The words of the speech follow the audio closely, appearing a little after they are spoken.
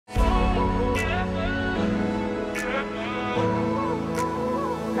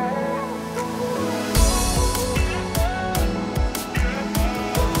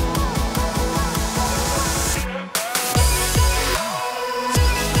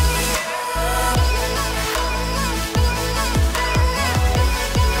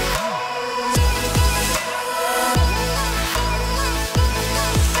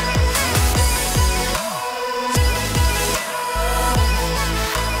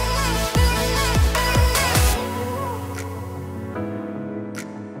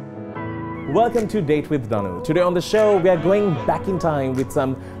Welcome to Date with Danu. Today on the show, we are going back in time with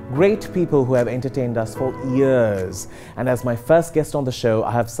some great people who have entertained us for years. And as my first guest on the show,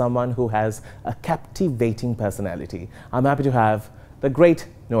 I have someone who has a captivating personality. I'm happy to have the great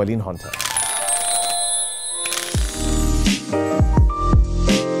Noeline Honter.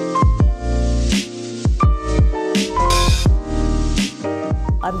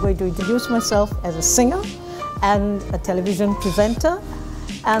 I'm going to introduce myself as a singer and a television presenter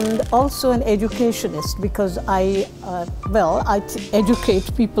and also an educationist, because I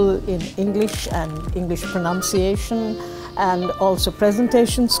educate people in English and English pronunciation and also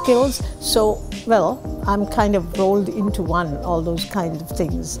presentation skills. So, well, I'm kind of rolled into one, all those kind of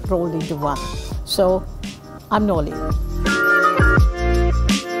things rolled into one. So, I'm Noeline.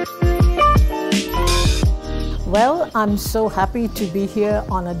 Well, I'm so happy to be here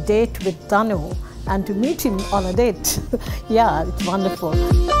on a date with Danu and to meet him on a date. Yeah, it's wonderful.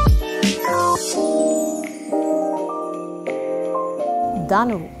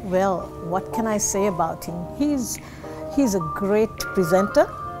 Danu, well, what can I say about him? He's a great presenter,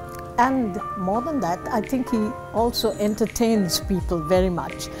 and more than that, I think he also entertains people very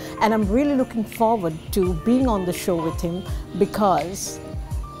much. And I'm really looking forward to being on the show with him, because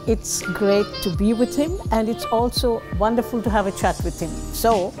it's great to be with him, and it's also wonderful to have a chat with him.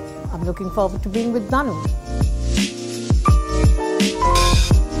 So, I'm looking forward to being with Danu.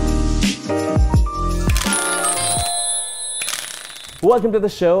 Welcome to the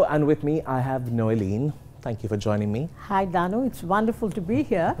show, and with me I have Noeline. Thank you for joining me. Hi Danu, it's wonderful to be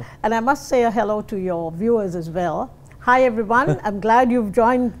here, and I must say a hello to your viewers as well. Hi everyone, I'm glad you've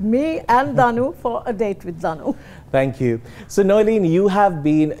joined me and Danu for a date with Danu. Thank you. So Noeline, you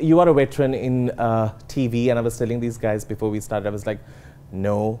are a veteran in TV, and I was telling these guys before we started, I was like,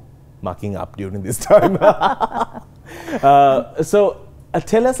 no mucking up during this time. So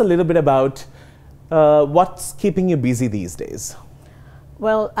tell us a little bit about what's keeping you busy these days.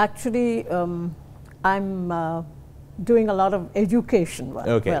 Well, actually, I'm doing a lot of education work.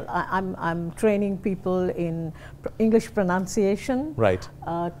 Okay. Well, I'm training people in English pronunciation, right?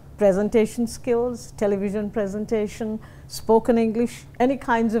 Presentation skills, television presentation, spoken English, any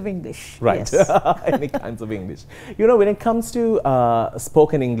kinds of English. Right, yes. Any kinds of English. You know, when it comes to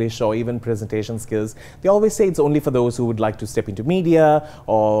spoken English or even presentation skills, they always say it's only for those who would like to step into media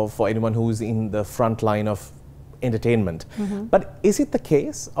or for anyone who's in the front line of entertainment. Mm-hmm. But is it the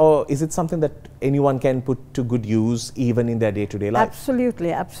case, or is it something that anyone can put to good use even in their day-to-day life?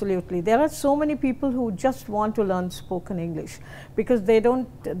 Absolutely, absolutely. There are so many people who just want to learn spoken English because they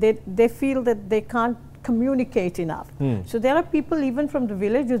feel that they can't communicate enough. So there are people even from the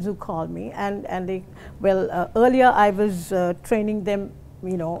villages who call me, and they, earlier I was training them,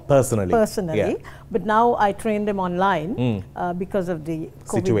 you know, personally, yeah. But now I train them online because of the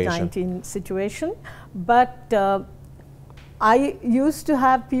COVID-19 situation. But I used to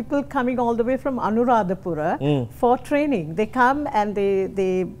have people coming all the way from Anuradhapura for training. They come and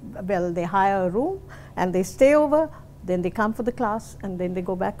they hire a room and they stay over, then they come for the class and then they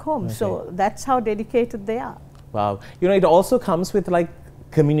go back home. Okay. So that's how dedicated they are. Wow. You know, it also comes with like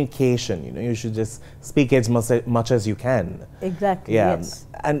communication. You know, you should just speak as much as you can. Exactly. Yeah. Yes.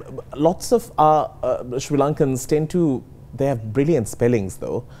 And lots of Sri Lankans they have brilliant spellings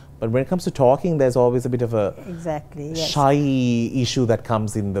though. But when it comes to talking, there's always a bit of a shy issue that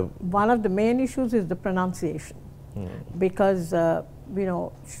comes in the... One of the main issues is the pronunciation. Because, you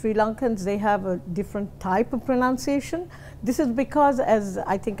know, Sri Lankans, they have a different type of pronunciation. This is because, as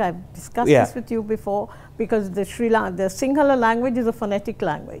I think I've discussed this with you before, because the Sinhala language is a phonetic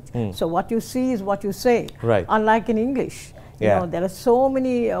language. So what you see is what you say. Right. Unlike in English. You know, there are so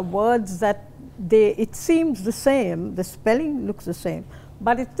many words that it seems the same, the spelling looks the same.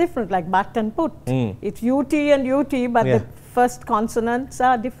 But it's different, like but and put. It's UT and UT, but the first consonants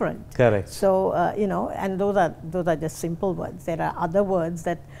are different. Correct. So, you know, and those are just simple words. There are other words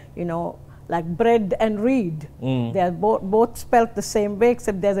that, you know, like bread and read. They are both spelled the same way,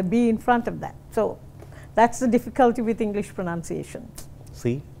 except there's a B in front of that. So, that's the difficulty with English pronunciation.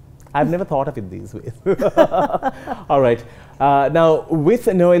 See? I've never thought of it these ways. All right. Now, with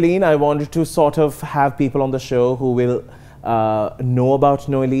Noeline, I wanted to sort of have people on the show who will know about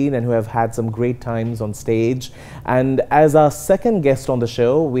Noeline and who have had some great times on stage. And as our second guest on the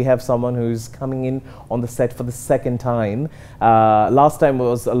show, we have someone who's coming in on the set for the second time. Last time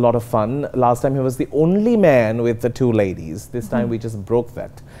was a lot of fun. Last time he was the only man with the two ladies. This time we just broke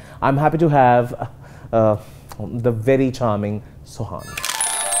that. I'm happy to have the very charming Sohan.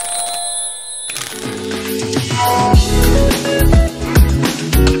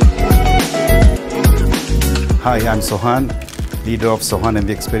 Hi, I'm Sohan, leader of Sohan and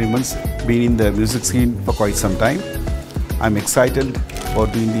the Experiments. been in the music scene for quite some time. I'm excited for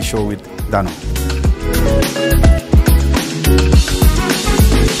doing the show with Danu.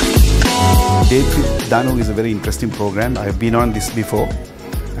 Date with Danu is a very interesting program. I have been on this before,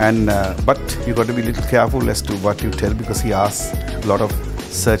 and but you got to be a little careful as to what you tell, because he asks a lot of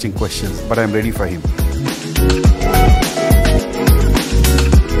searching questions. But I'm ready for him.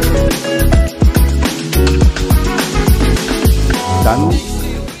 Danu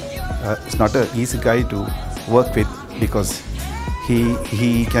is not an easy guy to work with, because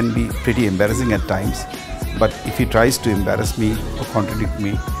he can be pretty embarrassing at times. But if he tries to embarrass me or contradict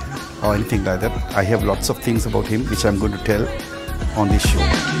me or anything like that, I have lots of things about him which I'm going to tell on this show.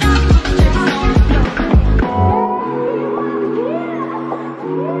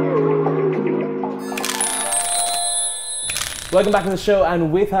 Welcome back to the show,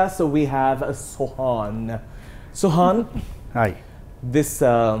 and with us we have Sohan. Sohan, Hi. this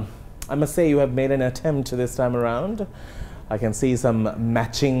I must say you have made an attempt this time around. I can see some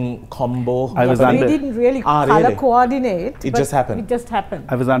matching combo. I was we under. didn't really really? coordinate. It but just happened. It just happened.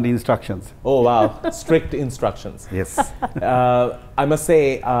 I was under instructions. Oh wow, strict instructions. Yes. I must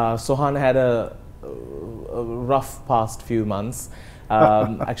say Sohan had a rough past few months.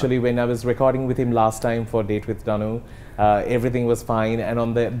 Actually, when I was recording with him last time for Date with Danu, everything was fine, and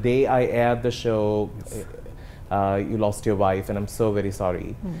on the day I aired the show, you lost your wife, and I'm so very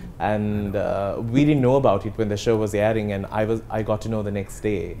sorry. And we didn't know about it when the show was airing, and I got to know the next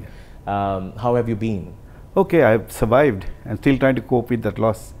day. How have you been? Okay, I've survived and still trying to cope with that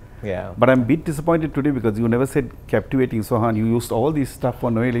loss. Yeah. But I'm a bit disappointed today because you never said captivating, Sohan. You used all this stuff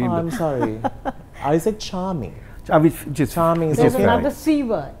for Noeline. Oh, I'm sorry. I said charming. Which is Charming is There's okay. another C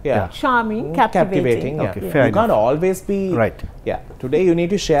word. Yeah. Charming, captivating. Yeah. Okay, You fair can't enough. always be Right. Yeah. Today you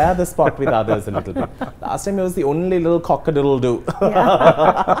need to share the spot with others a little bit. Last time it was the only little cock-a-doodle-doo.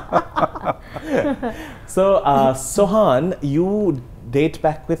 So Sohan, you date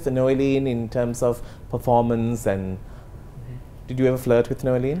back with Noeline in terms of performance, and did you ever flirt with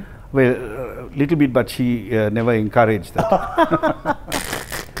Noeline? Well, little bit, but she never encouraged that.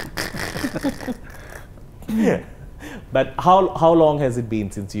 But how long has it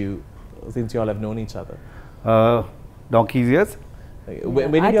been since you all have known each other? Donkey's years?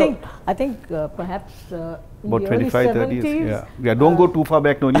 When did I think perhaps in About the early 25, 30 70s. years. Yeah, don't go too far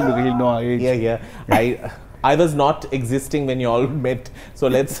back, Noeline, because he'll know our age. Yeah. I was not existing when you all met, so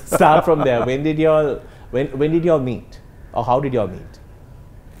let's start from there. When did you all meet, or how did you all meet?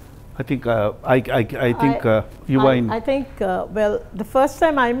 I think you were in. I think well, the first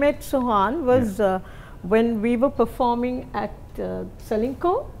time I met Sohan was when we were performing at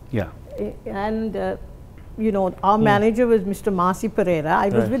Selinco. Yeah. And you know, our manager was Mr. Marcy Pereira. I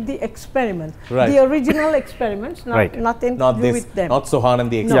was with the Experiment, Right. the original Experiments, Right. nothing Not to do this, with them. not Sohan and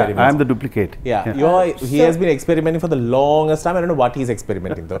the Experiments. I am the duplicate. Yeah, he has been experimenting for the longest time. I don't know what he's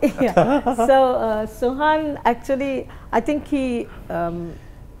experimenting though. Yeah. So Sohan actually, I think he.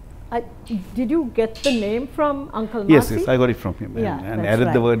 Did you get the name from Uncle Marcy? Yes, I got it from him, Yeah, and that's added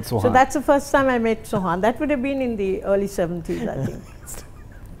right. the word Sohan. So that's the first time I met Sohan. That would have been in the early 70s, I think.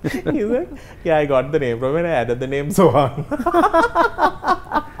 He's like, yeah, I got the name from when I added the name Sohan.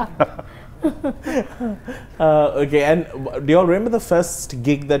 Okay, and do you all remember the first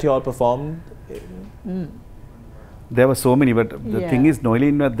gig that you all performed? There were so many, but the Yeah. thing is,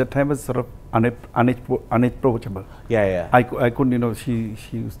 Noeline at that time was sort of unapproachable. Yeah. I couldn't, she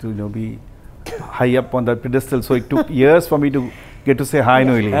used to, be high up on that pedestal, so it took years for me to get to say hi,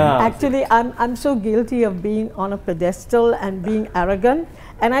 Noeline. Actually, I'm so guilty of being on a pedestal and being arrogant,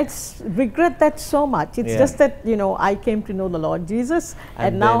 and I regret that so much. It's just that, I came to know the Lord Jesus,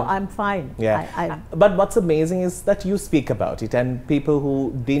 and now I'm fine. Yeah. But what's amazing is that you speak about it, and people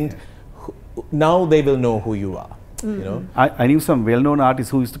who didn't, now they will know who you are. You know? I knew some well-known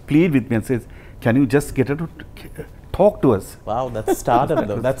artists who used to plead with me and says, "Can you just get her to talk to us?" Wow, that's stardom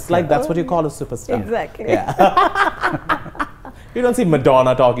though. That's what you call a superstar. Exactly. Yeah. You don't see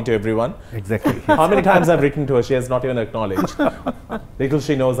Madonna talking to everyone. Exactly. How many times I've written to her, she has not even acknowledged. Little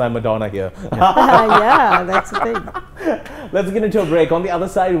she knows I'm Madonna here. Yeah, that's the thing. Let's get into a break. On the other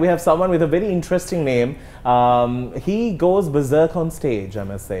side, we have someone with a very interesting name. He goes berserk on stage, I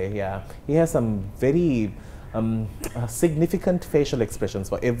must say. Yeah, he has some very significant facial expressions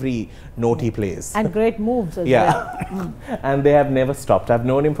for every note he plays. And great moves as well. And they have never stopped. I've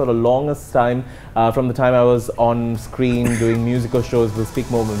known him for the longest time, from the time I was on screen doing musical shows. We'll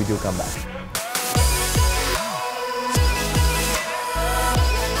speak more when we do come back.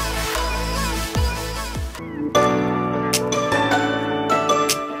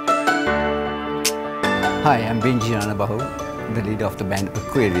 Hi, I'm Benjy Ranabahu, the leader of the band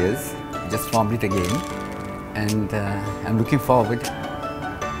Aquarius. just formed it again, and I'm looking forward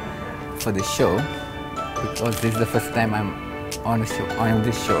for the show because this is the first time I'm on a show, on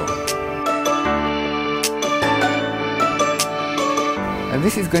this show. And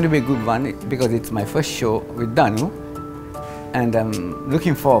this is going to be a good one because it's my first show with Danu, and I'm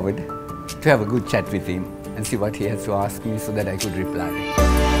looking forward to have a good chat with him and see what he has to ask me so that I could reply.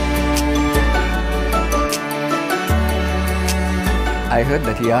 I heard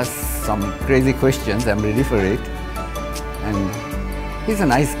that he asked some crazy questions. I'm ready for it. And he's a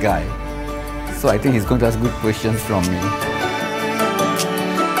nice guy. So I think he's going to ask good questions from me.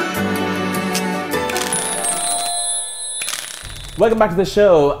 Welcome back to the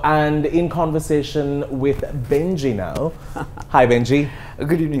show, and in conversation with Benjy now. Hi, Benjy.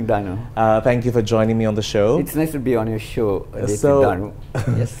 Good evening, Danu. Thank you for joining me on the show. It's nice to be on your show, with Danu.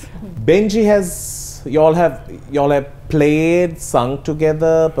 Yes. Benjy, y'all have played, sung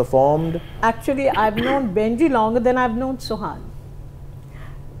together, performed? Actually, I've known Benjy longer than I've known Sohan.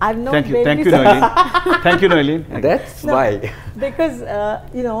 I've known Thank you, Benjy. thank you, Noeline. Thank you, Noeline. That's why. Because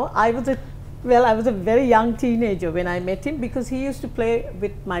you know, I was a very young teenager when I met him, because he used to play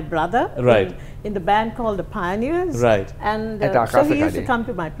with my brother in the band called the Pioneers. Right. And so he used to come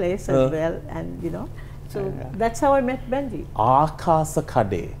to my place as well, and you know, so that's how I met Benjy.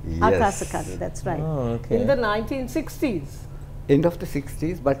 Akasakade. Yes. Akasakade, that's right. Oh, okay. In the 1960s. End of the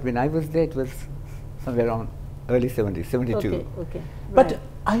 60s, but when I was there, it was somewhere around early 70s, 72. Okay, okay. But right.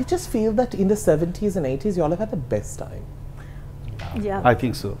 I just feel that in the 70s and 80s, y'all have had the best time. Yeah. I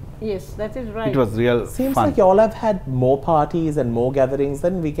think so. Yes, that is right. It was real Seems fun. like y'all have had more parties and more gatherings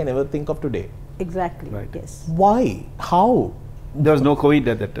than we can ever think of today. Exactly. Right. Yes. Why? How? There was no COVID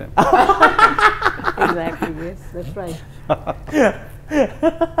at that time. Exactly. Yes, that's right.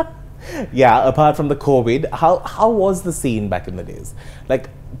 Yeah. Apart from the COVID, how was the scene back in the days? Like,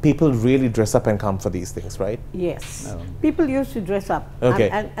 people really dress up and come for these things, right? Yes. People used to dress up. Okay.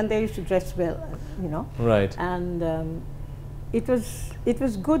 And they used to dress well, you know. Right. And it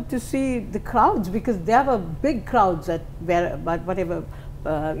was good to see the crowds, because there were big crowds at whatever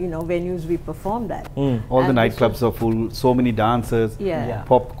you know, venues we performed at. All the nightclubs are full, so many dancers, Yeah.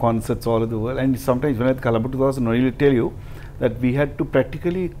 pop concerts all over the world. And sometimes when I had Colombo 2000, Noeline will tell you that we had to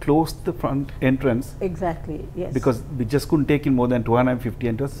practically close the front entrance. Exactly, yes. Because we just couldn't take in more than 250,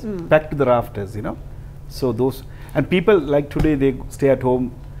 and it was back to the rafters, you know. So those, and people like today, they stay at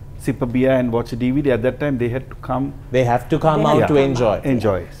home, sip a beer and watch a DVD. At that time, they had to come. They have to come They out have to to enjoy.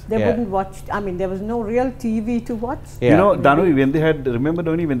 Enjoy. They Yeah. wouldn't watch, I mean, there was no real TV to watch. Yeah. You know, Danu, when they had, remember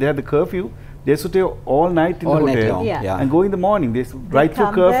Danu, when they had the curfew, they used to stay all night in All the night hotel long. Yeah. and go in the morning. They right through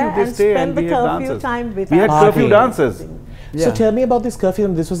come curfew, there they and stay spend and the we had curfew dancers. time with We had us. curfew Partying. dancers. So tell me about this curfew,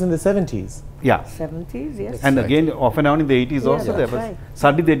 and this was in the 70s. Yeah. 70s, yes. And right. again, off and on in the 80s Yeah, also, there that's was, right.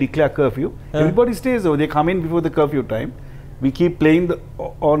 suddenly they declare curfew. Everybody stays over, they come in before the curfew time. We keep playing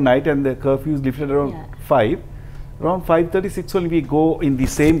all night, and the curfew is lifted around 5. Around 5:36 only we go in the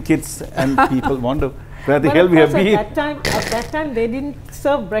same kits, and people wonder where the But hell of we have course, been. at that time they didn't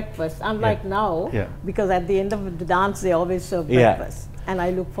serve breakfast, unlike now, Yeah. because at the end of the dance they always serve Yeah. breakfast. And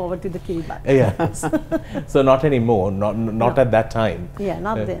I look forward to the kilbat. Yes. So not anymore, not at that time. Yeah,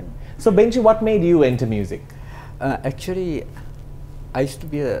 not then. So Benjy, what made you enter music? Actually, I used to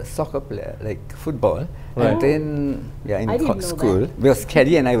be a soccer player, like football. Right. And then, yeah, I in didn't know school, that. because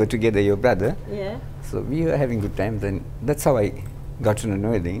Caddy and I were together, your brother. Yeah. So we were having good times, and that's how I got to know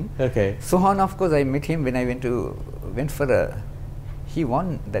Noeline. Okay. Sohan, of course, I met him when I went for a, he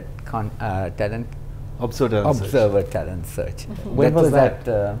won that talent, Observer talent search. When was that?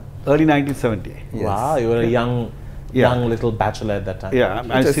 At, Early 1970. yes. Wow, you were a young little bachelor at that time. Yeah,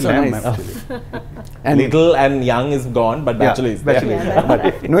 I It was still so am. nice, I'm- actually. And Little and young is gone, but bachelor is there. bachelor Yeah,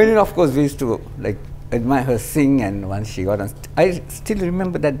 but Noeline, of course, we used to like admire her sing, and once she got on, I still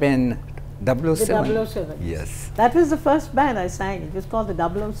remember that band 007. The 007. Yes. That was the first band I sang. It was called the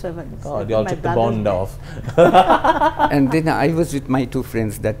 007. God, you all My took the brother's bond band. off. And then I was with my two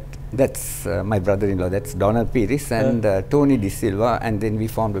friends. That's my brother-in-law. That's Donald Pires and Tony De Silva. And then we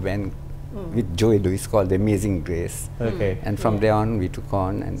formed a band with Joey Lewis called The Amazing Grace. Okay. And from there on, we took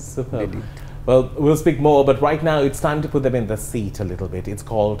on and Superb. did it. Well, we'll speak more, but right now it's time to put them in the seat a little bit. It's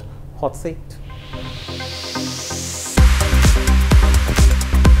called Hot Seat.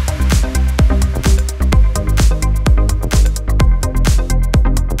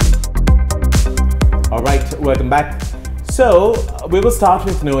 All right, welcome back. So, we will start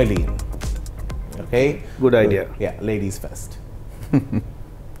with Noeline. Okay? Good idea. Yeah, ladies first.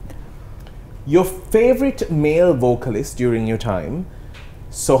 Your favorite male vocalist during your time: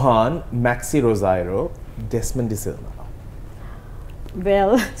 Sohan, Maxi Rosairo, Desmond De Silva.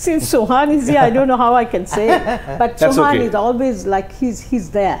 Well, since Sohan is here, I don't know how I can say it. But Sohan is always like he's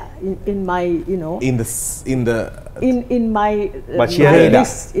there in my, you know. In my but she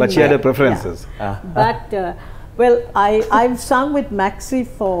had her preferences. Yeah. But well, I've sung with Maxi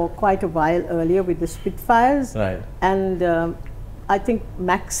for quite a while earlier with the Spitfires. Right. And I think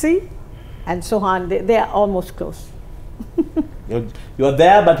Maxi and Sohan, they are almost close. You're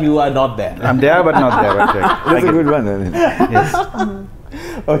there, but you are not there. I'm there, but not there. Okay. That's a good one. Yes.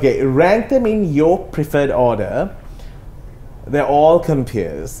 Okay, rank them in your preferred order. They're all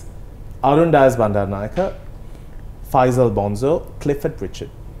compeers. Arun Das Bandaranaike, Faisal Bonzo, Clifford Richard.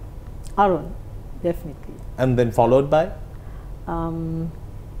 Arun, definitely. And then followed by?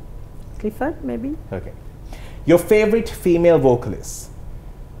 Clifford, maybe. Okay. Your favorite female vocalist?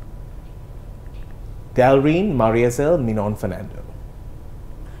 Dalreen, Mariazel, Minon Fernando.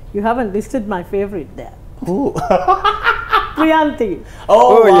 You haven't listed my favorite there. Who? Priyanthi.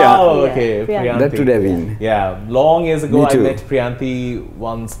 Oh, wow. Yeah. Okay, Priyanthi. That would have been. Yeah, long years ago I too. met Priyanthi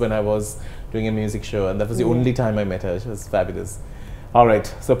once when I was doing a music show, and that was the only time I met her. She was fabulous. All right,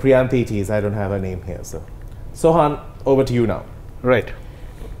 so Priyanthi it is. I don't have her name here. So, Sohan, over to you now. Right.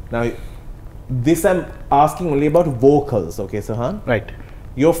 Now, this I'm asking only about vocals, okay, Sohan? Right.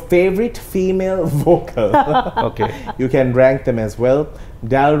 Your favorite female vocal. Okay. You can rank them as well.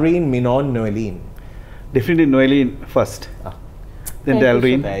 Dalreen, Minon, Noeline. Definitely Noeline first. Then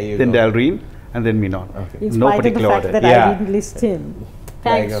Dalreen, then Dalreen, and then Minon. Okay. In No spite of the particular fact order. that I didn't list him.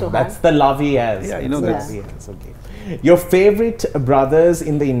 Thanks, Sohan. That's the love he has. Yeah, you know That's that. the love he has. Okay. Your favorite brothers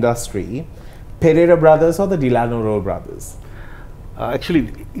in the industry, Pereira brothers or the Delano Rowe brothers? Actually,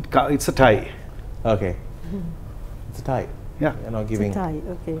 it's a tie. Okay. It's a tie. Yeah. You're not giving. It's a tie,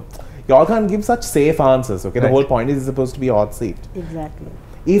 okay. You all can't give such safe answers, okay? The Right. whole point is it's supposed to be hot seat. Exactly.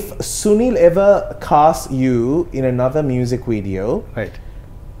 If Sunil ever casts you in another music video, Right.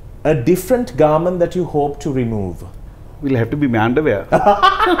 a different garment that you hope to remove. Will have to be my underwear.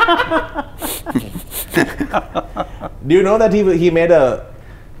 Do you know that he made a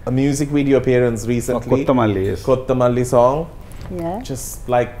music video appearance recently? Kottamalli, yes. Kottamalli song. Yeah. Just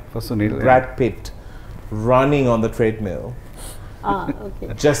like For Sunil. Brad Pitt running on the treadmill.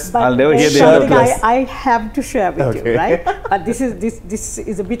 Okay. Just But I'll never hear there's the something shirtless. I have to share with Okay. you, right? But this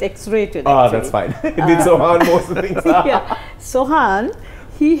is a bit X-rated. Oh, actually. that's fine. With Sohan, most of the things are. Yeah. Sohan,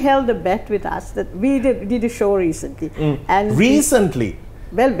 he held a bet with us that we did a show recently, and Recently.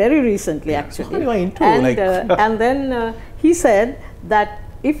 well, very recently actually. What are you into? And Like- and then he said that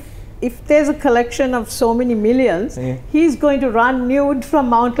if there's a collection of so many millions, he's going to run nude from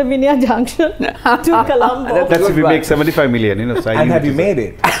Mount Lavinia Junction to Colombo. That's if we make 75 million, you know. So I And need have to you say- made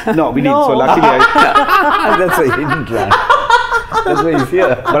it? No, we No. didn't. So luckily, That's a hidden plan. That's why he's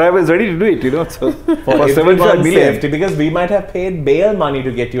here. but I was ready to do it, you know. So for 75 everyone's million. safety, because we might have paid bail money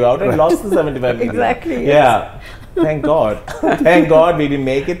to get you out and lost the 75 million. Exactly, Yeah. Thank God. Thank God we didn't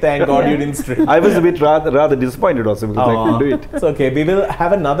make it. Thank God you didn't strip. I was a bit rather disappointed also because I couldn't do it. It's okay. We will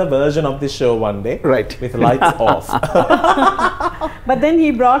have another version of this show one day. Right. With lights off. But then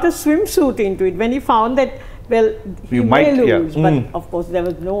he brought a swimsuit into it when he found that, well, he You may might, yeah. lose, but of course there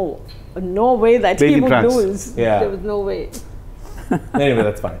was no way that he Baby would trance. lose. Yeah. There was no way. Anyway,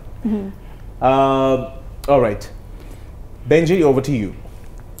 that's fine. All right. Benjy, over to you.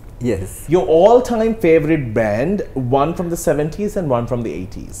 Yes. Your all-time favorite band, one from the 70s and one from the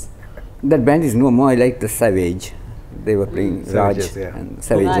 80s. That band is no more. I like the Savage. They were playing Savages, Raj yeah. and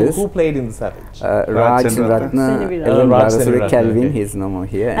Savages. Who played in the Savage? Raj and Ratna, Senavi Ellen Raj Balasuri, Senavi Ratna, Calvin, okay. he's no more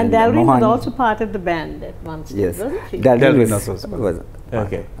here. And Dalreen was Mohan. also part of the band at one stage, Yes. wasn't she? Dalreen Dalreen was, also was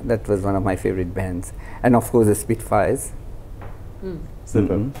Okay. that was one of my favorite bands. And of course the Spitfires.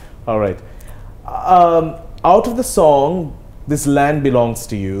 Super. All right. Out of the song, This Land Belongs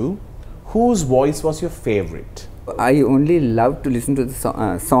to You, whose voice was your favorite? I only loved to listen to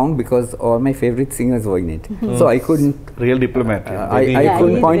the song because all my favorite singers were in it. So I couldn't, Real diplomat. I Yeah,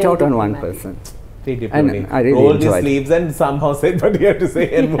 couldn't he's point very out on one diplomatic. person. And I really rolled his enjoyed it. sleeves and somehow said what he had to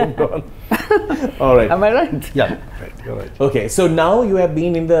say and moved on. All right. Am I right? Yeah, right. You're right. Okay, so now you have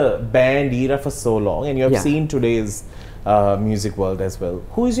been in the band era for so long and you have Yeah. seen today's music world as well.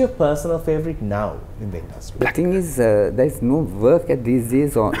 Who is your personal favorite now in the industry? The thing is, there is no work at these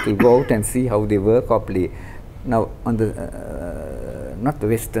days to go out and see how they work or play. Now, on the not the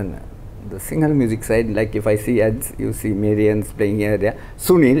Western, the single music side, like if I see ads, you see Marians playing here, there.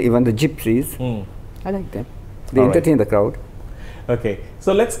 Sunil, even the Gypsies, I like them. They All right. entertain the crowd. Okay,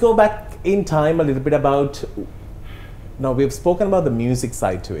 so let's go back in time a little bit about. Now we've spoken about the music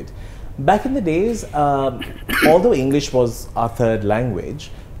side to it. Back in the days, although English was our third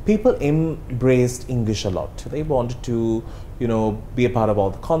language, people embraced English a lot. They wanted to, you know, be a part of all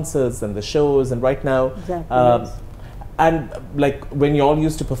the concerts and the shows. And right now, Exactly. and like when you all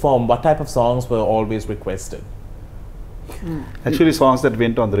used to perform, what type of songs were always requested? Actually, songs that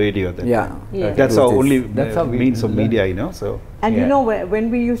went on the radio. Then. Yeah. Yeah. That's our only That's how we means of learn. media, you know. So And Yeah. you know,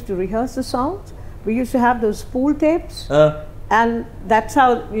 when we used to rehearse the songs, we used to have those spool tapes. And that's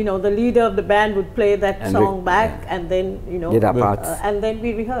how, you know, the leader of the band would play that And song back, and then, you know, Get our parts. and then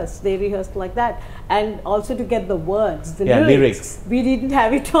we rehearsed. They rehearsed like that. And also to get the words, the Yeah, lyrics. lyrics. We didn't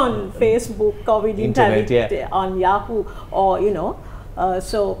have it on Facebook, or we didn't Internet, have it on Yahoo, or, you know.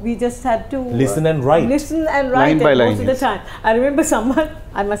 So we just had to Listen and write. Listen and write Line by it line, most of the yes. time. I remember someone,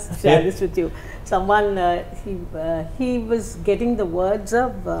 I must share Yeah. this with you. Someone, he was getting the words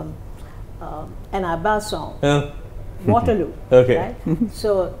of an ABBA song. Waterloo. Okay. Right?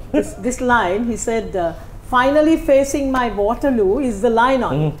 So this line, he said, finally facing my Waterloo is the line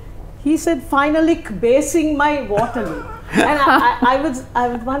on it. He said, finally basing my Waterloo. And I was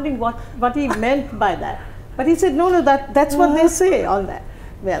wondering what he meant by that. But he said, no, that's what they say on that.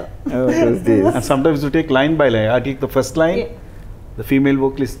 Well. Those days. and sometimes you take line by line. I take the first line, Yeah. the female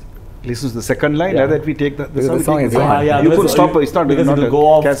vocalist listens to the second line, Yeah. and that we take the Because song. the song we take is the on. song. You because could stop. It's not because not it'll a go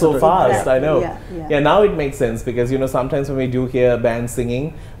off cassette so or fast. Exactly. I know. Yeah. Now it makes sense because, you know, sometimes when we do hear bands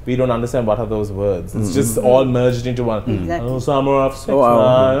singing, we don't understand what are those words. It's just all merged into one. Exactly. Oh, summer of '69.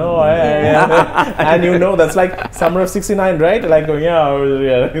 wow. Oh, yeah. And you know that's like summer of '69, right? Like going, yeah.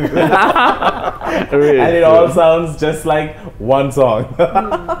 And it all sounds just like one song.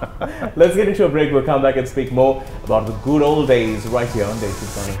 Let's get into a break. We'll come back and speak more about the good old days right here on Days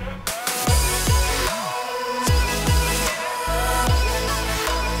with Danu.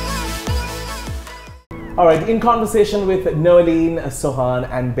 All right, in conversation with Noeline, Sohan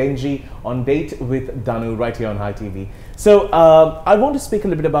and Benjy on Date with Danu right here on Hi TV. So I want to speak a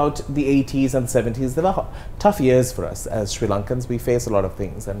little bit about the 80s and 70s. They were tough years for us as Sri Lankans. We faced a lot of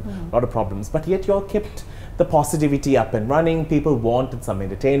things and a lot of problems, but yet you all kept the positivity up and running. People wanted some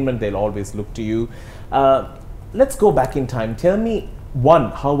entertainment. They'll always look to you. Let's go back in time. Tell me,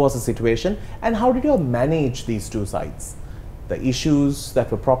 one, how was the situation and how did you all manage these two sides? The issues that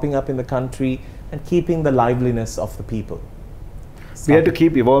were propping up in the country and keeping the liveliness of the people. We had to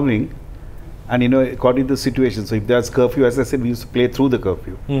keep evolving, and you know, according to the situation. So if there's curfew, as I said, we used to play through the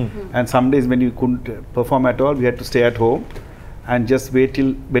curfew. And some days when you couldn't perform at all, we had to stay at home and just wait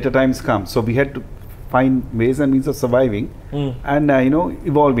till better times come. So we had to find ways and means of surviving and you know,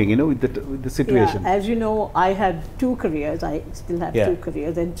 evolving, you know, with the situation. Yeah, as you know, I had 2 careers. I still have 2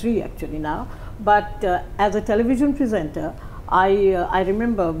 careers, and 3 actually now. But as a television presenter, I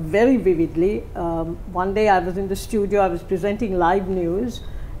remember very vividly, one day I was in the studio, I was presenting live news,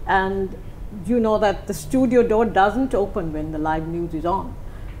 and you know that the studio door doesn't open when the live news is on.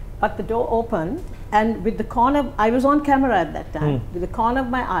 But the door opened, and with the corner, I was on camera at that time, with the corner of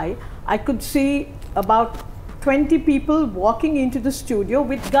my eye, I could see about 20 people walking into the studio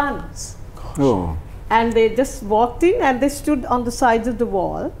with guns. Oh. And they just walked in and they stood on the sides of the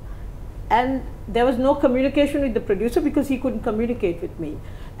wall, and there was no communication with the producer because he couldn't communicate with me.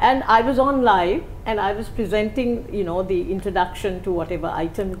 And I was on live and I was presenting, you know, the introduction to whatever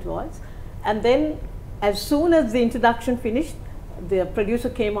item it was. And then as soon as the introduction finished, the producer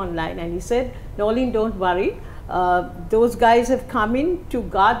came online and he said, Noeline, don't worry. Those guys have come in to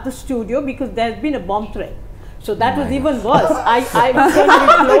guard the studio because there's been a bomb threat. So that was even worse. I was going to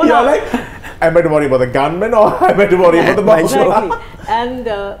be blown You're up. like, am I to worry about the gunman or am I to worry about the bomb? Exactly.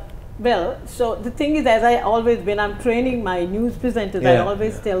 And well, so the thing is, as I always, when I'm training my news presenters, I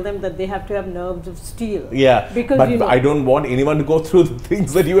always tell them that they have to have nerves of steel. Yeah, because but you know, I don't want anyone to go through the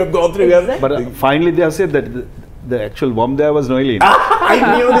things that you have gone through. Exactly. But finally they have said that the actual bomb there was Noeline.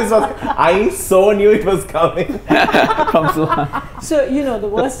 I knew this was, I so knew it was coming. So, you know, the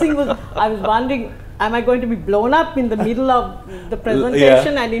worst thing was, I was wondering, am I going to be blown up in the middle of the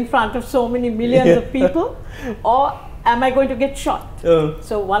presentation and in front of so many millions of people? Or am I going to get shot?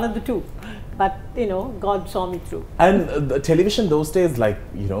 So one of the two. But, you know, God saw me through. And the television those days, like,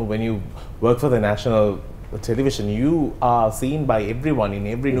 you know, when you work for the national television, you are seen by everyone in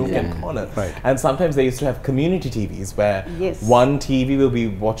every nook and corner. Right. And sometimes they used to have community TVs where Yes. one TV will be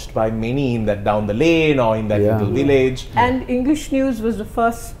watched by many in that down the lane or in that little village. And English News was the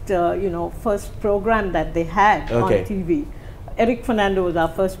first, you know, first program that they had on TV. Eric Fernando was our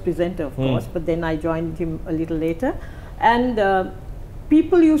first presenter, of course, but then I joined him a little later. And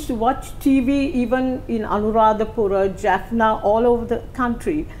people used to watch TV even in Anuradhapura, Jaffna, all over the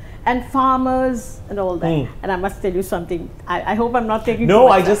country. and farmers and all that. And I must tell you something. I hope I'm not taking. No,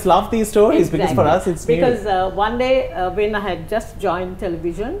 I just love these stories because for us it's because new. One day when I had just joined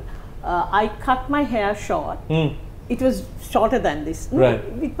television, I cut my hair short. It was shorter than this. Right.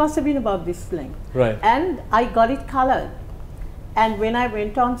 It must have been about this length. Right. And I got it colored. And when I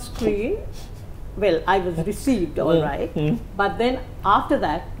went on screen, well, I was received all right. But then after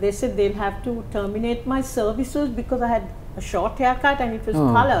that, they said they'll have to terminate my services because I had a short haircut and it was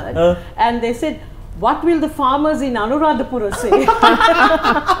colored. And they said, what will the farmers in Anuradhapura say?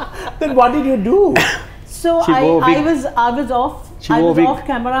 Then what did you do? So I was off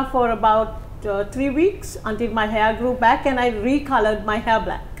camera for about 3 weeks until my hair grew back and I recolored my hair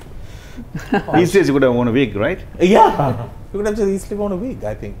black. These days you would have worn a wig, right? Yeah. You could have just easily worn a wig,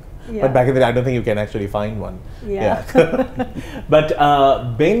 I think. Yeah. But back in the day, I don't think you can actually find one. Yeah. But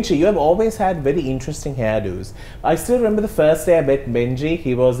Benjy, you have always had very interesting hairdos. I still remember the first day I met Benjy.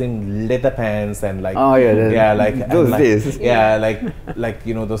 He was in leather pants and like those days. Yeah, like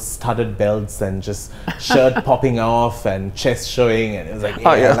you know those studded belts and just shirt popping off and chest showing, and it was like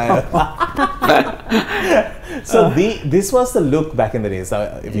So this was the look back in the days.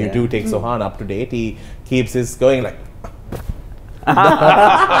 If you do take Sohan up to date, he keeps his going like.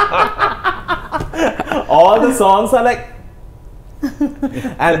 All the songs are like,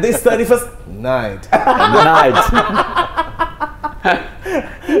 and this 31st night.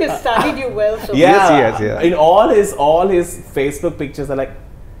 He has studied you well. So Yeah. In all his Facebook pictures are like.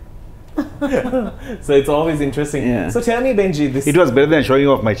 So it's always interesting. Yeah. So tell me, Benjy, this. It was better than showing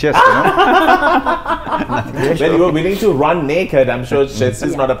off my chest, you know. When you were willing to run naked, I'm sure chest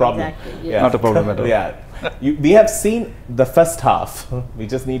is not a problem. Exactly, Yeah. Not a problem at all. Yeah. We have seen the first half. We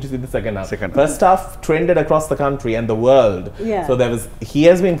just need to see the second half. First half trended across the country and the world. Yeah. So he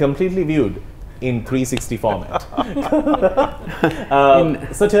has been completely viewed in 360 format.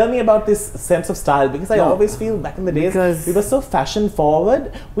 So tell me about this sense of style, because I always feel back in the days we were so fashion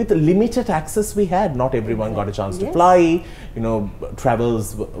forward with the limited access we had. Not everyone got a chance to fly. You know,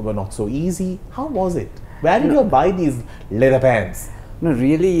 travels were not so easy. How was it? Where did you buy these leather pants? No,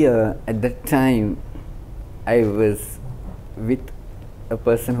 really, at that time, I was with a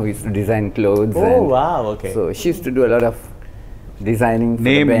person who used to design clothes. Oh, wow, okay. So she used to do a lot of designing for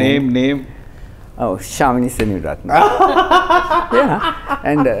the band. Name. Oh, Shamini Seniratna. Yeah,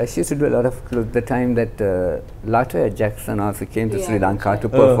 and she used to do a lot of clothes. The time that Latoya Jackson also came to Sri Lanka to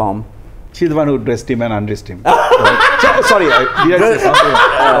perform. She's the one who dressed him and undressed him. Sorry, did I say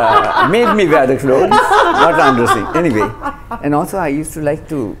something? Made me wear the clothes, not undressing. Anyway, and also I used to like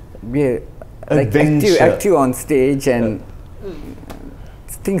to be active on stage and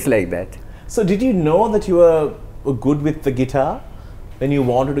things like that. So did you know that you were good with the guitar when you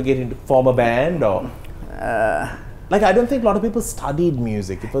wanted to form a band, or like I don't think a lot of people studied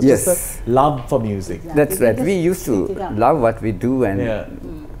music. It was just a love for music. That's right. We used to love what we do, and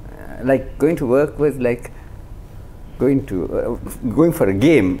like going to work was like going for a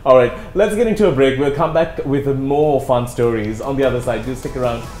game. All right, let's get into a break. We'll come back with more fun stories on the other side. Do stick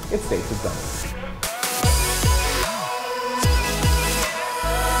around. It's Stays with Danu.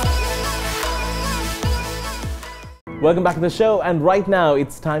 Welcome back to the show, and right now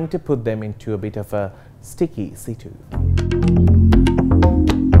it's time to put them into a bit of a sticky situ.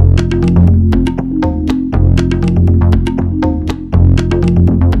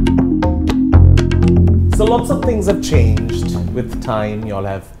 So lots of things have changed with time. Y'all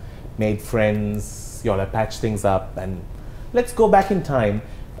have made friends, y'all have patched things up, and let's go back in time.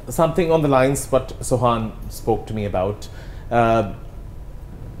 Something on the lines what Sohan spoke to me about.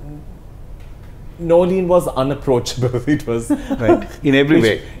 Noeline was unapproachable. It was right in every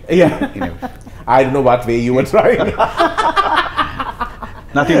way. Yeah, I don't know what way you were trying.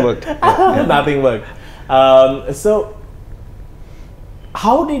 Nothing worked. Nothing worked. So,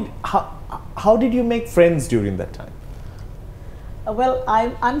 how did you make friends during that time? Well,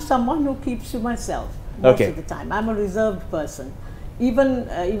 I'm someone who keeps to myself most of the time. I'm a reserved person. Even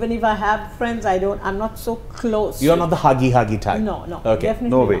if I have friends, I'm not so close. You're not the huggy type. No, okay. Definitely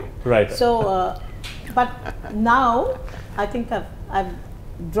no way. not. Right. So, but now I think I've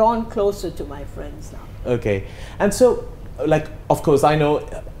drawn closer to my friends now. Okay, and so, like, of course, I know.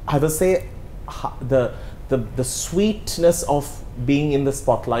 I will say, the sweetness of being in the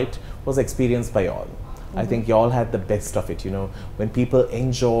spotlight was experienced by all. I think y'all had the best of it. You know, when people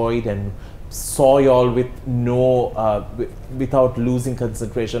enjoyed and saw y'all with without losing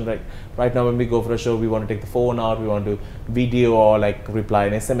concentration. Right now when we go for a show, we want to take the phone out, we want to video or like reply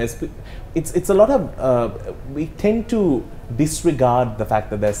an SMS. It's a lot of we tend to disregard the fact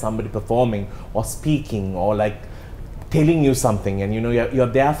that there's somebody performing or speaking or like telling you something, and you know you're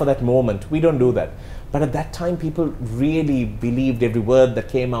there for that moment. We don't do that. But at that time, people really believed every word that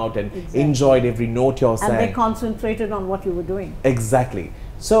came out and enjoyed every note you're saying. And they concentrated on what you were doing. Exactly.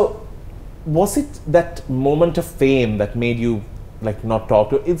 So, was it that moment of fame that made you like not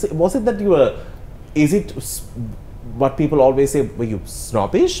talk to? Was it that you were? Is it what people always say? Were you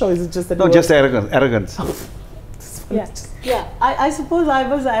snobbish, or is it just that? No, just arrogance. Yeah. I suppose I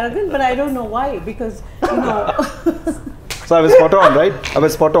was arrogant, but I don't know why. Because you know. So I was spot on, right? I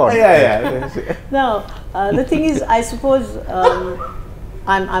was spot on. Yeah. No, the thing is, I suppose,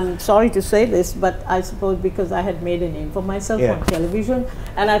 I'm sorry to say this, but I suppose because I had made a name for myself on television,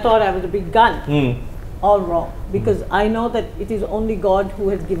 and I thought I was a big gun, all wrong. Because I know that it is only God who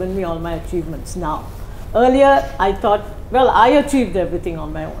has given me all my achievements now. Earlier, I thought, well, I achieved everything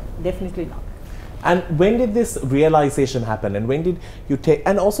on my own. Definitely not. And when did this realization happen? And when did you take?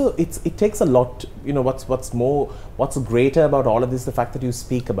 And also, it takes a lot. You know, what's greater about all of this? The fact that you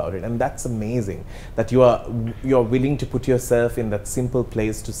speak about it, and that's amazing. That you're willing to put yourself in that simple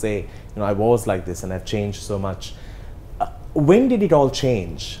place to say, you know, I was like this, and I've changed so much. When did it all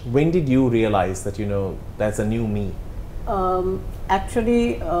change? When did you realize that, you know, there's a new me?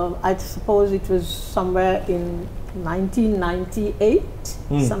 Actually, I suppose it was somewhere in 1998,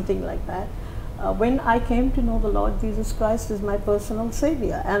 something like that. When I came to know the Lord Jesus Christ as my personal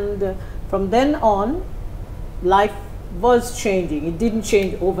Savior. And from then on, life was changing. It didn't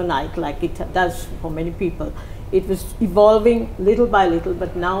change overnight like it does for many people. It was evolving little by little,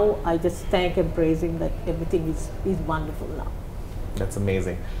 but now I just thank and praise Him that everything is wonderful now. That's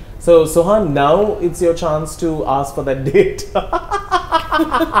amazing. So, Sohan, now it's your chance to ask for that date.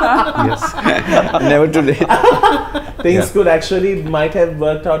 Yes, never too late. Things could actually might have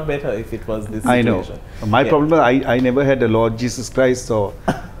worked out better if it was this situation. I know. My problem is I never had a Lord Jesus Christ or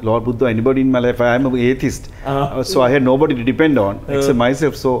Lord Buddha, anybody in my life. I am an atheist. So I had nobody to depend on except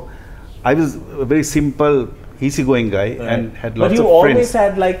myself. So I was a very simple, easygoing guy and had lots of friends.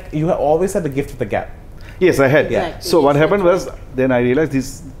 But you always had the gift of the gap. Yes, I had. Exactly. So what happened was, then I realized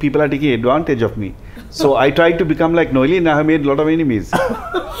these people are taking advantage of me. So I tried to become like Noeline. I have made a lot of enemies.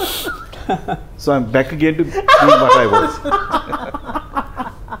 So I'm back again to being what I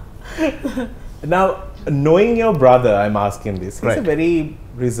was. Now, knowing your brother, I'm asking this. He's a very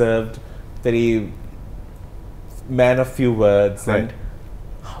reserved, very man of few words. Right. And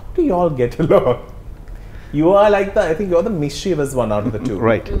how do you all get along? You are like I think you're the mischievous one out of the two.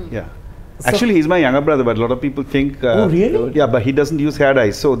 Right, yeah. So actually, he's my younger brother, but a lot of people think... oh, really? Yeah, but he doesn't use hair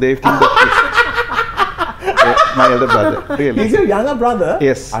dyes, so they think that my elder brother, really. He's your younger brother?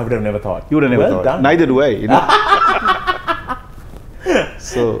 Yes. I would have never thought. You would have never thought. Done. Neither do I, you know.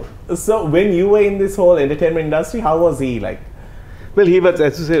 So when you were in this whole entertainment industry, how was he like? Well, he was,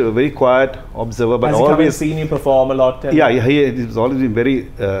 as you say, a very quiet observer, but Has he always seen you perform a lot? Yeah, he was always been very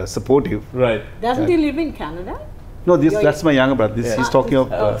supportive. Right. Doesn't he live in Canada? No, that's my younger brother. He's talking of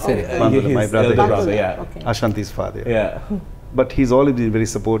my brother, Okay. Ashanti's father. Yeah. But he's always been very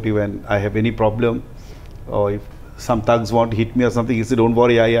supportive, and I have any problem, or if some thugs want to hit me or something, he said, "Don't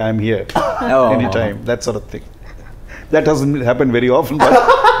worry, I am here anytime." That sort of thing. That doesn't happen very often, but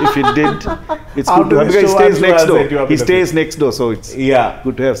if it did, it's good to have. Because he stays next door. He stays next door, so it's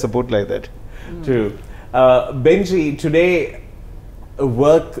good to have support like that. True. Benjy, today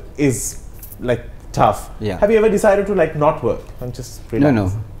work is like tough. Yeah. Have you ever decided to like not work and just relax?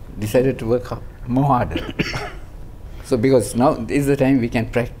 No. Decided to work more harder. So because now is the time we can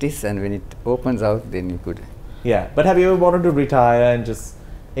practice, and when it opens out, then you could. Yeah, but have you ever wanted to retire and just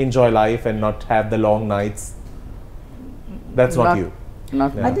enjoy life and not have the long nights? That's not you.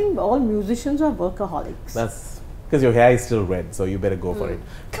 Not. Yeah. I think all musicians are workaholics. That's because your hair is still red, so you better go for it.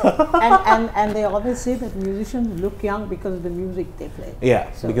 and they always say that musicians look young because of the music they play.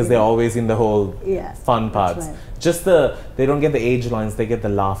 Yeah, So, because they're always in the whole fun that's parts. right. Just they don't get the age lines, they get the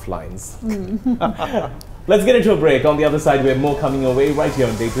laugh lines. Let's get into a break. On the other side, we have more coming your way right here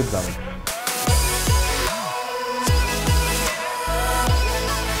on Date with Danu.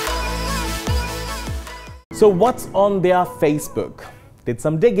 So what's on their Facebook? Did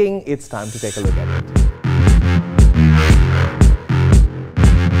some digging, it's time to take a look at it.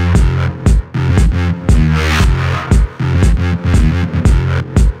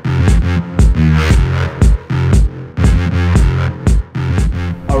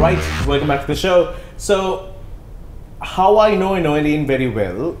 Alright, welcome back to the show. So, how I know Noeline very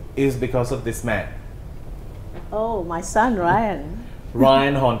well is because of this man. Oh, my son Ryan.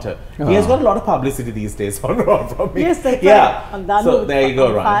 Ryan Honter. He has got a lot of publicity these days from me. Yes, that's right. On Danu So there you go,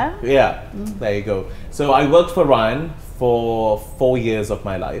 on Ryan. fire. Yeah, there you go. So I worked for Ryan for 4 years of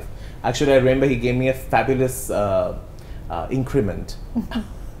my life. Actually, I remember he gave me a fabulous increment.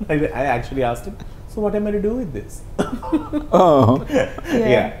 I actually asked him, so what am I to do with this? Oh.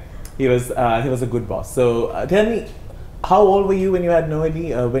 Yeah. He was a good boss. So tell me, how old were you when you had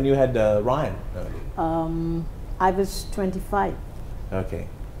Noeline, when you had Ryan? Noeline? I was 25. Okay.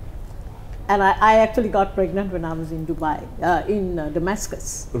 And I actually got pregnant when I was in Dubai, in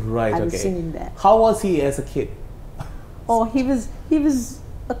Damascus. Right. I okay. was singing there. How was he as a kid? Oh, he was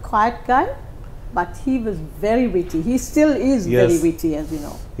a quiet guy, but he was very witty. He still is very witty, as you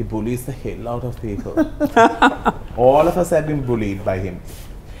know. He bullies the hell out of people. All of us have been bullied by him.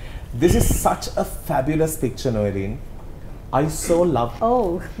 This is such a fabulous picture, Noeline. I so love.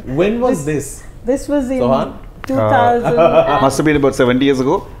 Oh. When was this? This was in Sohan? 2000. Must have been about 70 years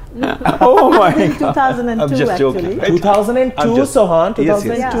ago. Oh my In 2002, I'm just actually. joking. 2002, Sohan. 2002. Yes,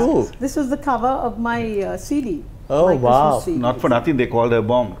 yes. Yeah. This was the cover of my CD. Oh, my wow. Christmas CD. Not for nothing, they called her a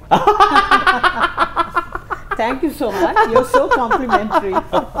bomb. Thank you so much. You're so complimentary.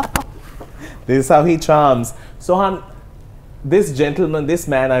 This is how he charms. Sohan, this gentleman, this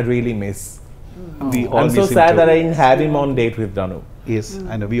man I really miss. We all I'm miss so him sad too. that I didn't have him on date with Danu. Yes,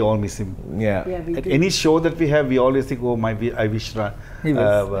 I know, we all miss him. Yeah. Yeah, we At do. any show that we have, we always think, oh, I wish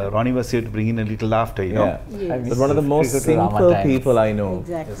Ronnie was here to bring in a little laughter, you know. Yeah. Yes. But one of the most simple Ramadan. people I know.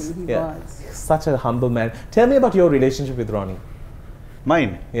 Exactly, he Yeah. was. Such a humble man. Tell me about your relationship with Ronnie.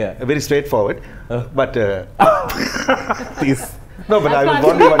 Mine, Yeah. very straightforward. But Please. no, but I was can't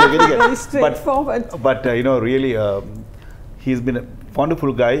wondering what you're getting Very at. straightforward. But you know, really, he's been a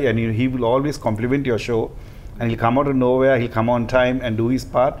wonderful guy, and he will always compliment your show. And he'll come out of nowhere. He'll come on time and do his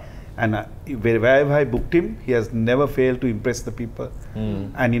part. And wherever I booked him, he has never failed to impress the people.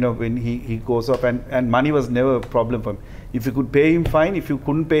 And you know, when he goes up, and money was never a problem for him. If you could pay him, fine. If you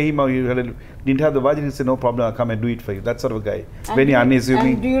couldn't pay him or you didn't have the budget, he'd say, no problem, I'll come and do it for you. That sort of a guy. Very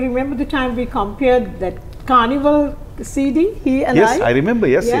unassuming. And do you remember the time we compared that Carnival CD, he and Yes, I remember.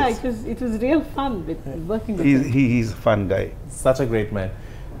 Yes, Yeah, yes. it was real fun with working with him. He's a fun guy. Such a great man.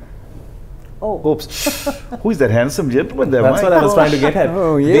 Oh, Oops. Who is that handsome gentleman there? That's what I was trying to get at.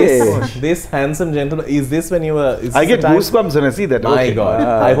 Oh, yeah. This handsome gentleman, is this when you were... is I this get the time? goosebumps when I see that. My Okay. God.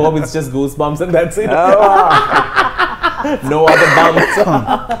 I hope it's just goosebumps and that's it. Oh. No other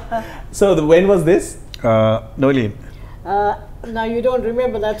bumps. So when was this? Noeline. now you don't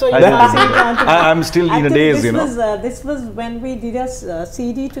remember that, so you I can't don't see it. I'm still in the days, you know. This was when we did a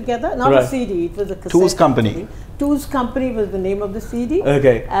CD together. Not Right. a CD, it was a cassette. Two's Company. actually. Two's Company was the name of the CD.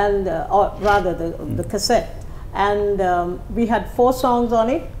 Okay. And, or rather, the cassette. And we had 4 songs on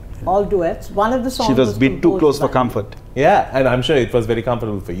it, all duets. One of the songs She was a bit too composed close for by- comfort. Yeah, and I'm sure it was very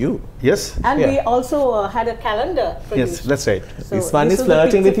comfortable for you. Yes? And Yeah. we also had a calendar Yes, produced. that's right. So This one this is was a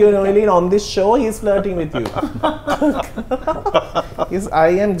flirting with picture you, from the Noeline. On this show, he's flirting with you. I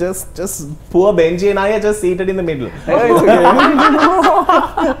am just poor Benjy and I are just seated in the middle.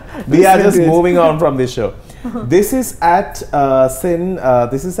 We are just moving on from this show. This is at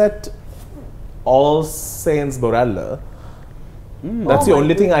this is at All Saints Boralla. That's the Oh my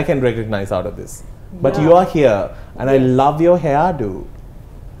only thing I can recognize out of this. But Yeah. you are here, and I love your hairdo.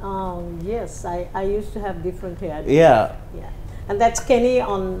 Yes, I used to have different hair. Yeah. Yeah. And that's Kenny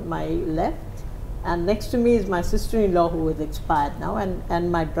on my left. And next to me is my sister-in-law who is expired now,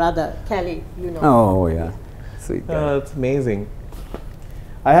 and my brother, Kelly, you know. Oh, yeah. Sweet guy. That's amazing.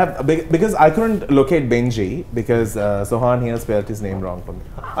 I have because I couldn't locate Benjy because Sohan here spelled his name wrong for me.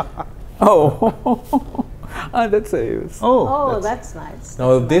 Oh. That's a... Oh, that's nice.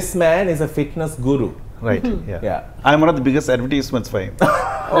 Now this man is a fitness guru. Right. Yeah. Yeah, I'm one of the biggest advertisements for him.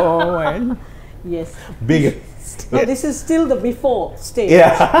 Oh, man. Yes. biggest. No, this is still the before stage.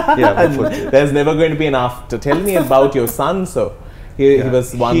 Yeah, Yeah, before it. there's never going to be an after. Tell me about your son. So he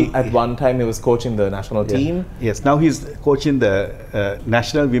was at one time he was coaching the national team. Yes. Now he's coaching the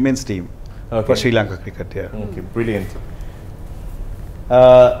national women's team for Sri Lanka cricket. Yeah. Okay, brilliant.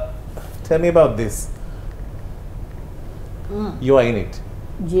 Tell me about this. You are in it.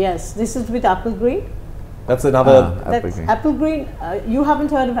 Yes, this is with Apple Green. That's another. That's Apple Green. You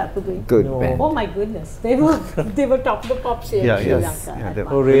haven't heard of Apple Green? Good No. band. Oh my goodness, they were top of the pops here Yeah, in Sri yes. Lanka. Yeah, at they're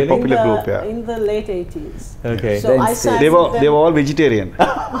one Oh, really? point. popular in the, group, yeah. In the late 80s. Okay. So I Then sang They with were all vegetarian.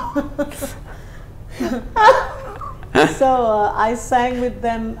 So I sang with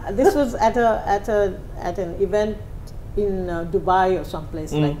them. This was at an event in Dubai or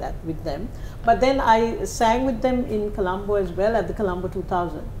someplace like that with them. But then I sang with them in Colombo as well at the Colombo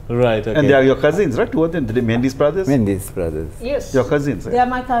 2000. Right. Okay. And they are your cousins, right? Two of them, the Mendy's brothers. Mendy's brothers. Yes, Your cousins. they are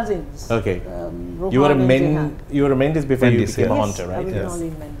my cousins. Okay. Rohan You were a and Jehan. You were a Mendes before you Mendes, became a yeah. Honter, right? I was Yes.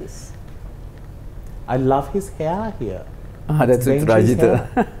 Noeline Mendes. I love his hair here. Ah, that's with Benjy's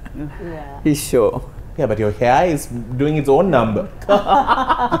Rajita. Yeah. He's sure. Yeah, but your hair is doing its own number.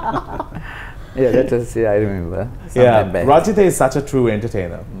 Yeah, that was, I remember. Yeah, Sometime back. Rajita is such a true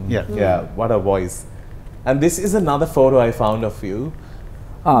entertainer. Yeah. Yeah, what a voice. And this is another photo I found of you.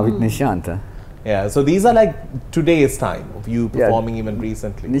 With Nishanta. Yeah, so these are like today's time of you performing even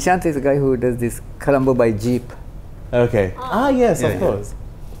recently. Nishanta is a guy who does this Colombo by Jeep. Okay. Yes, Yeah, of course.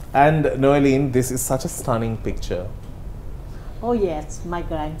 And Noeline, this is such a stunning picture. Oh yes, my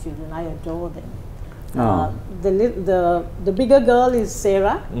grandchildren, I adore them. Oh. The bigger girl is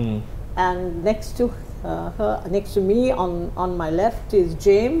Sarah, Mm. and next to her, next to me on my left is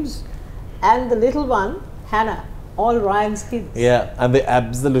James, and the little one, Hannah, all Ryan's kids. Yeah, and they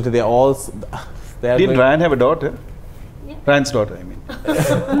absolutely, they're all, they're Didn't going- Ryan have a daughter? Yeah. Ryan's daughter, I mean.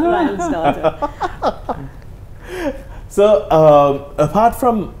 Ryan's daughter. So, apart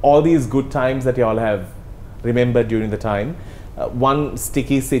from all these good times that you all have remembered during the time, one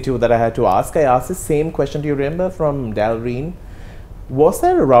sticky situ that I had to ask, I asked the same question, do you remember, from Dalreen? Was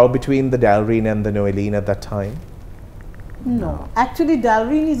there a row between the Dalreen and the Noeline at that time? No, actually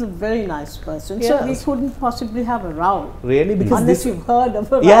Dalreen is a very nice person, so we Yes. couldn't possibly have a row. Really? Because Unless this, you've heard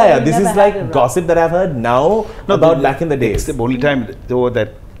of a row. yeah, we this never is had a row. like gossip that I've heard now about back in the days. It's the only time though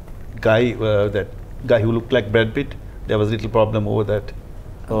that guy who looked like Brad Pitt, there was a little problem over that.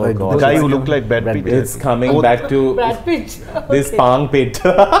 Oh The God. The guy who Brad looked like Brad Pitt. It's coming Oh, back to Brad Pitt. this Okay. pang pit.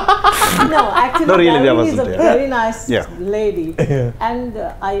 No, actually, No, really, there Dalreen is wasn't a there. very nice Yeah. lady, and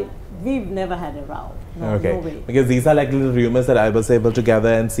we've never had a row. No, Okay, no way. because these are like little rumors that I was able to gather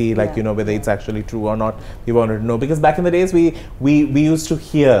and see, like, Yeah. you know, whether it's actually true or not. We wanted to know, because back in the days we used to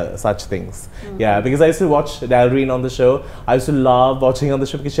hear such things. Yeah, because I used to watch Dalreen on the show. I used to love watching on the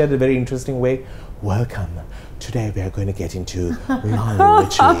show because she had a very interesting way. Welcome. Today we are going to get into long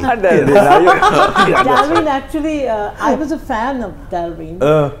witchery. Dalreen, actually, I was a fan of Dalreen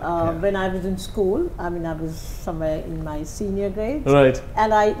when I was in school. I mean, I was somewhere in my senior grades. Right.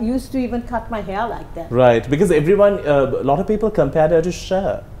 And I used to even cut my hair like that. Right, because everyone, a lot of people compared her to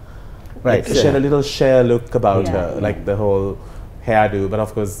Cher. Right. Like, she had a little Cher look about Yeah. her, like the whole hairdo. But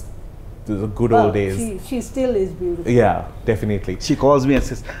of course, the good old days. She still is beautiful. Yeah, definitely. She calls me and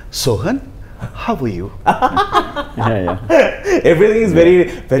says, Sohan, how are you? Yeah. Everything is very,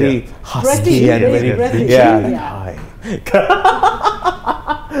 very husky British, and very very, British. yeah. Yeah. Hi.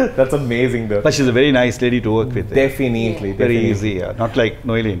 That's amazing, though. But she's a very nice lady to work with. Definitely, Very definitely. easy, yeah. Not like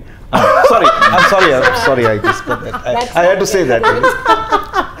Noeline. I'm sorry, I just got that. I had to say that.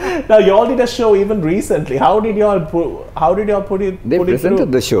 Now, you all did a show even recently. How did you all put it? They put it presented through?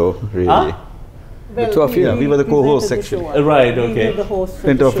 the show, really. Huh? The two of you. Yeah, we were the co-hosts, presented the actually. show. Right, We okay. were the hosts for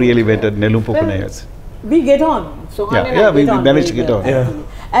Went the off show. really better. Nelum Pokunayas. We get on. So Yeah, and yeah, I we get on managed to very get well, on. Yeah. actually.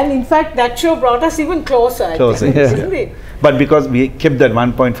 And in fact, that show brought us even closer. I Closer, think, yeah. didn't it? But because we kept that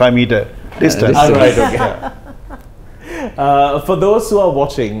 1.5 meter distance. All right, okay. For those who are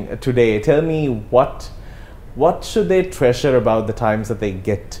watching today, tell me what should they treasure about the times that they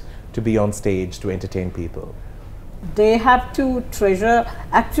get to be on stage to entertain people? They have to treasure.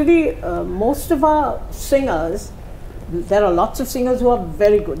 Actually, most of our singers, there are lots of singers who are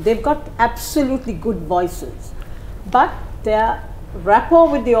very good. They've got absolutely good voices, but their rapport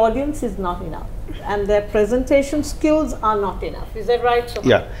with the audience is not enough, and their presentation skills are not enough. Is that right, Sohan?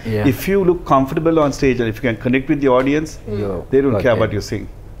 Yeah. Yeah. If you look comfortable on stage and if you can connect with the audience, they don't care Okay. what you sing.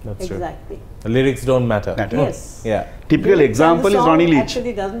 That's true. Exactly. The lyrics don't matter. Matter. Yes. Yeah. Typical And example the is song Ronnie Leach.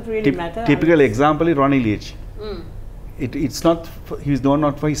 Actually, doesn't really matter. Typical example is Ronnie Leach. It's not, he's known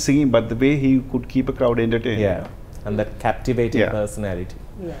not for his singing, but the way he could keep a crowd entertained. Yeah. And that captivating Yeah. personality.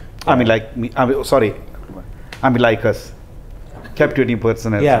 Yeah. I mean, like me, like us. Captivating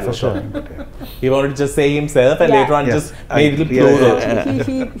personality. Yeah, for sure. He wanted to just say himself and Yeah. later on Yes. just made it Yeah, plural.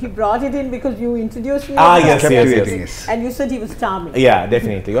 He brought it in because you introduced me. Ah, as yes, that. yes, Captivating, yes. yes. And you said he was charming. Yeah,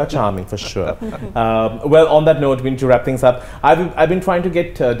 definitely. You're charming for sure. Well, on that note, we need to wrap things up. I've been trying to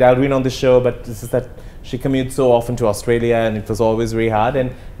get Dalreen on the show, but this is that she commutes so often to Australia and it was always very hard, and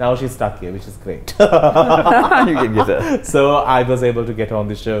now she's stuck here, which is great. You can get that. So I was able to get her on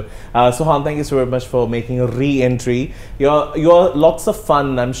the show. Sohan, thank you so very much for making a re-entry. You're lots of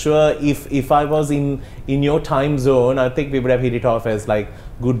fun. I'm sure if I was in your time zone, I think we would have hit it off as like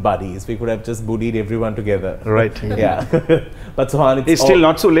good buddies. We could have just bullied everyone together. Right. Yeah. But Sohan, It's still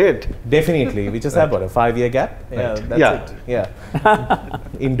not so late. Definitely. We just have what, a 5-year gap? Yeah, Right. that's Yeah. it. Yeah.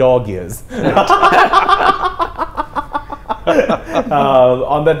 In dog years.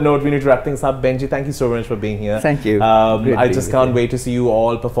 On that note, we need to wrap things up. Benjy, thank you so much for being here. Thank you. Great I being just with can't you. wait to see you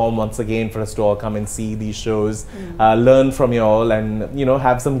all perform once again, for us to all come and see these shows, learn from you all, and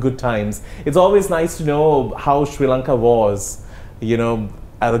have some good times. It's always nice to know how Sri Lanka was,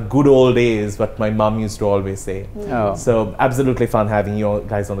 the good old days, what my mom used to always say. Oh. So absolutely fun having you all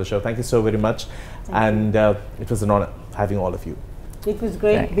guys on the show. Thank you so very much. And it was an honor having all of you. It was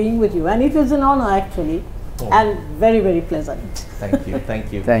great being with you, and it was an honor actually, and very, very pleasant. Thank you,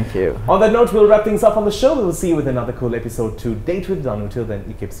 thank you. Thank you. On that note, we'll wrap things up on the show. We'll see you with another cool episode to Date with Danu. Till then,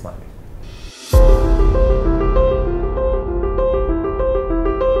 you keep smiling.